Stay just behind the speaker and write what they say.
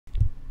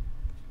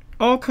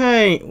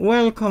Okay,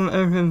 welcome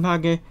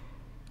everybody.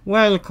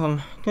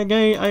 Welcome.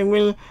 Today I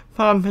will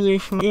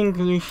publish my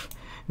English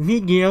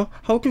video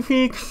how to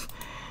fix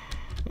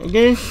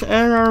this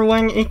error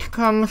when it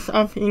comes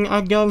up in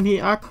Adobe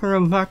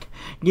Acrobat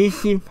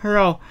DC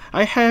Pro.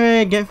 I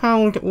have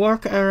found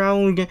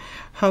workaround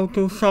how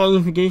to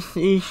solve this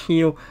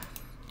issue.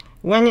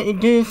 When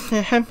this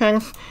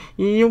happens,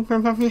 you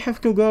probably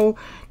have to go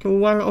to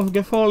one of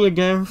the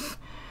folders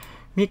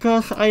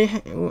because I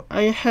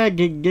had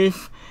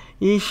this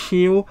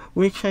issue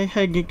which I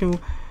had to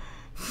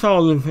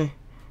solve.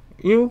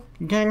 You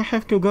then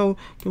have to go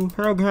to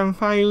Program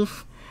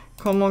Files,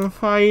 Common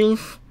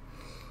Files,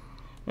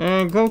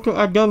 go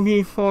to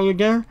Adobe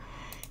folder.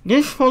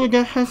 This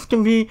folder has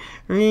to be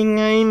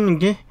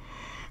renamed,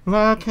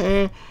 but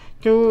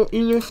to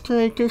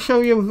illustrate, to show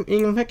you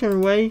in a better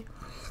way,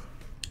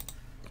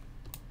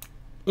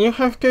 you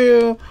have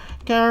to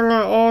turn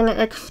on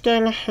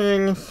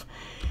extensions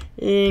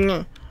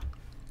in.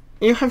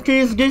 You have to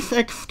use this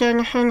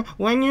extension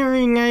when you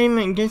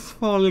rename this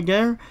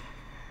folder.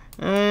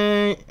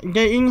 The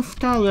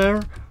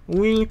installer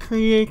will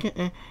create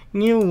a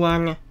new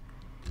one,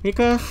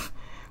 because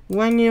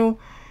when you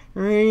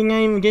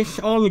rename this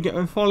old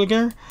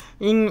folder,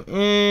 in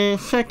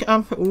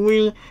setup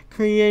will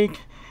create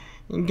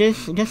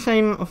the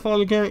same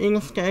folder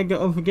instead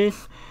of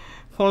this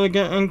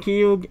folder, and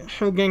you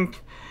shouldn't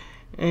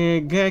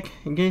get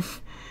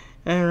this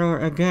error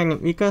again,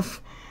 because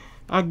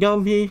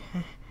Adobe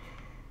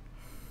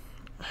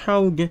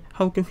showed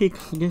how to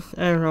fix this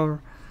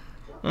error,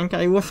 and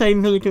I was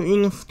able to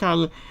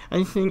install. I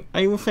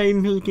was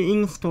able to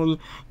install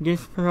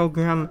this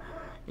program.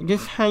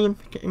 This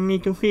helped me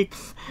to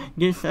fix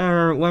this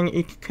error when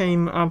it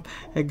came up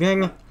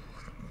again.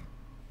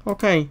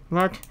 Okay,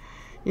 but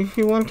if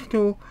you want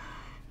to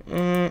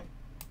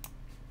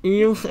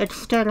use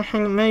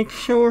extension, make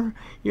sure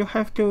you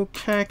have to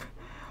check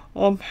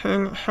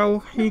option show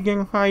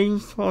hidden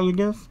files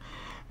folders,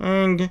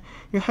 and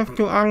you have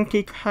to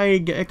untick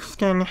hide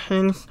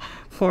extensions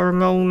for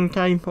known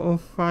type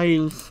of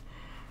files.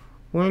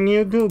 When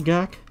you do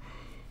that,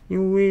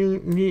 you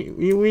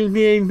will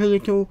be able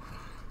to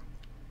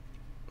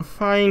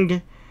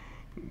find.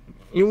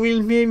 You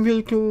will be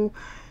able to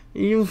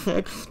use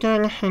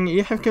extension.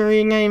 You have to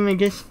rename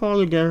this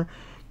folder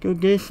to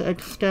this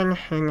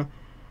extension,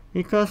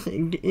 because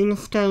the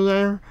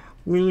installer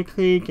will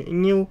create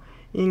new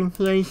in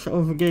place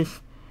of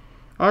this.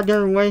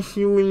 Otherwise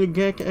you will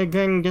get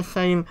again the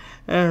same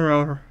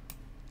error.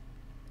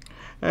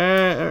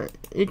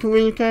 It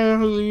will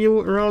tell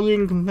you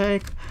rolling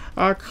back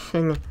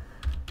action.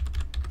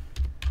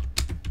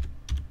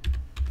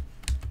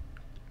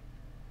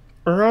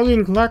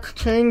 Rolling back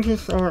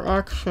changes or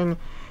action.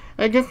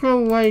 I don't know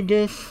why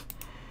this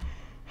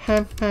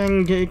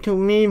happened to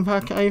me,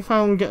 but I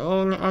found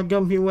on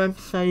Adobe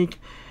website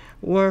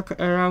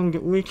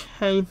workaround which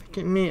helped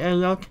me a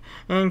lot,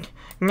 and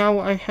now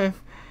I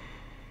have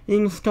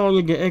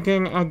installed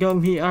again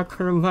Adobe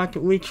Acrobat,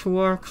 which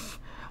works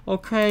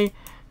okay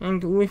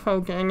and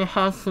without any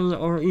hassle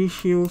or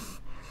issues.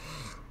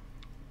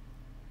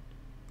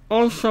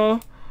 Also,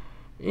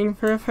 in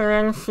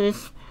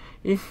preferences,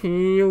 if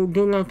you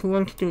do not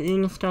want to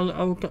install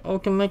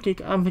automatic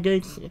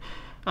updates,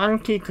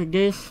 untick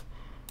this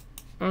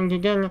and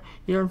then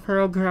your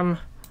program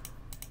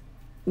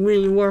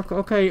will work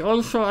okay.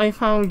 Also, I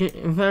found a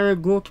very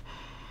good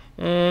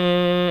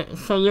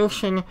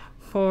solution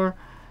for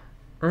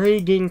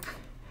reading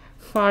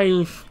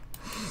files.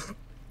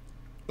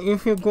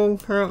 If you go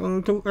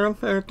to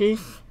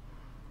Properties,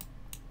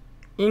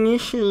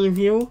 Initial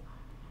View,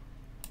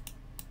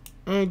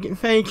 and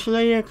Page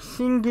Layout,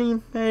 Single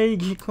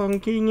Page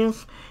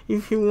Continuous.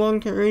 If you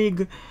want to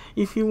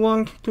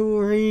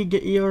read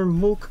your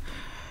book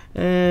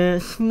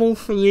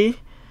smoothly,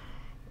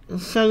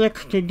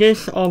 select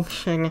this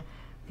option,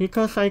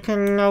 because I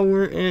can now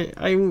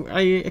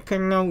I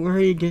can now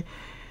read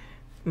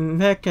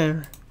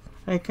better.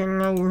 I can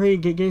now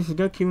read this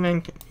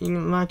document in a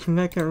much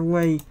better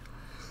way.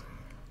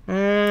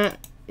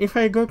 If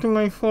I go to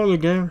my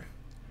folder,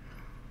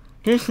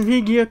 this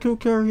video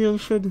tutorial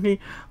should be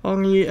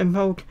only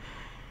about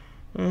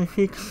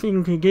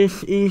fixing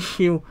this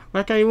issue,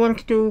 but I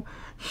want to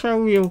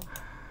show you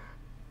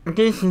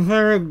this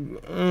very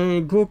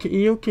good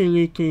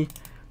utility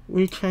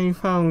which I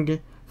found.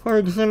 For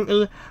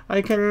example,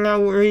 I can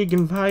now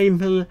read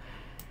Bible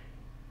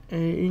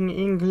in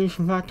English,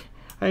 but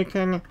I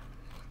can,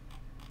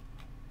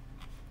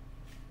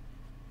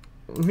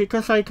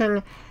 because I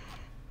can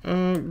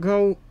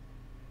go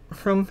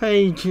from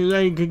page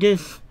like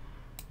this.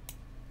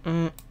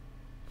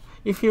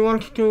 If you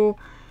want to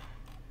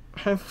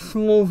have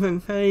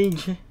smooth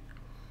page,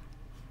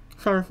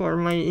 sorry for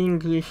my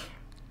English,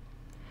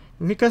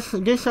 because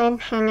this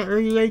option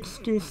relates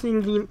to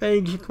single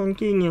page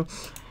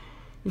continuous.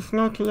 It's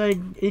not like,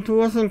 it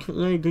wasn't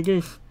like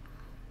this.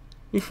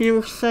 If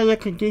you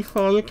select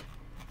default,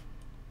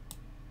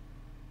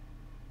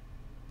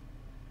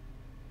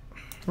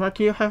 but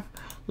you have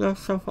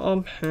lots of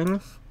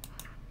options.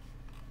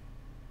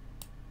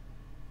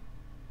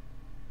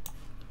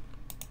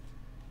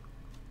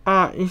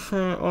 that is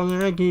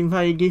already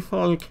by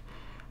default.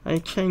 I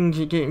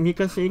changed it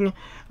because in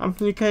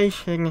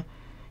applications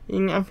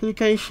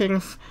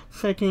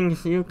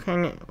settings you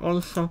can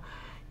also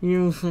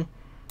use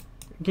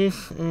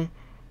this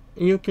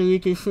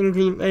utility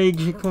single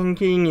page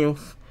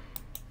continuous,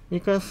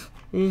 because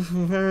it's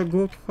very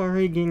good for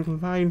reading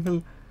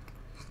Bible.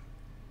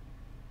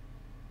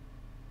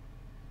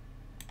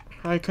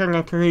 I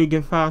cannot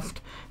read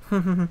fast.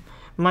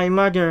 My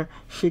mother,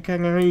 she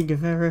can read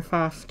very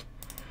fast.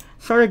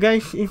 Sorry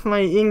guys if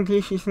my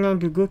English is not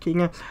good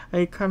enough.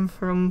 I come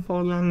from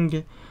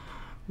Poland.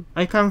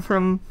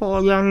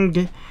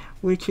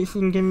 Which is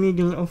in the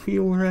middle of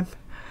Europe.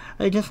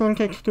 I just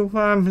wanted to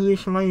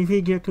publish my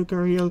video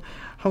tutorial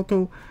how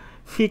to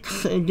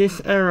fix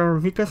this error,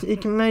 because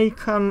it may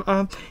come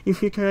up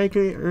if you try to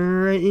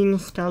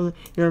reinstall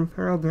your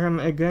program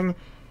again.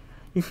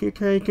 If you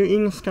try to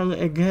install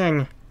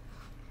again.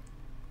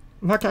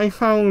 But I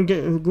found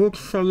a good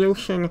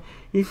solution.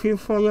 If you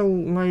follow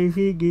my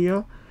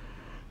video,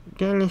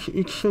 then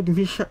it should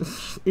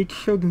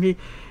be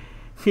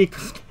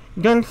fixed.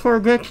 Don't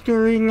forget to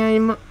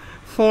rename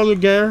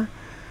folder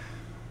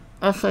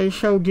as I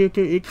showed you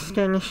to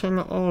extension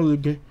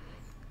old.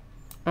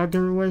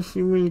 Otherwise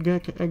you will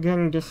get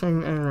again the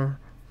same error.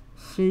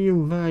 See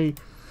you, bye.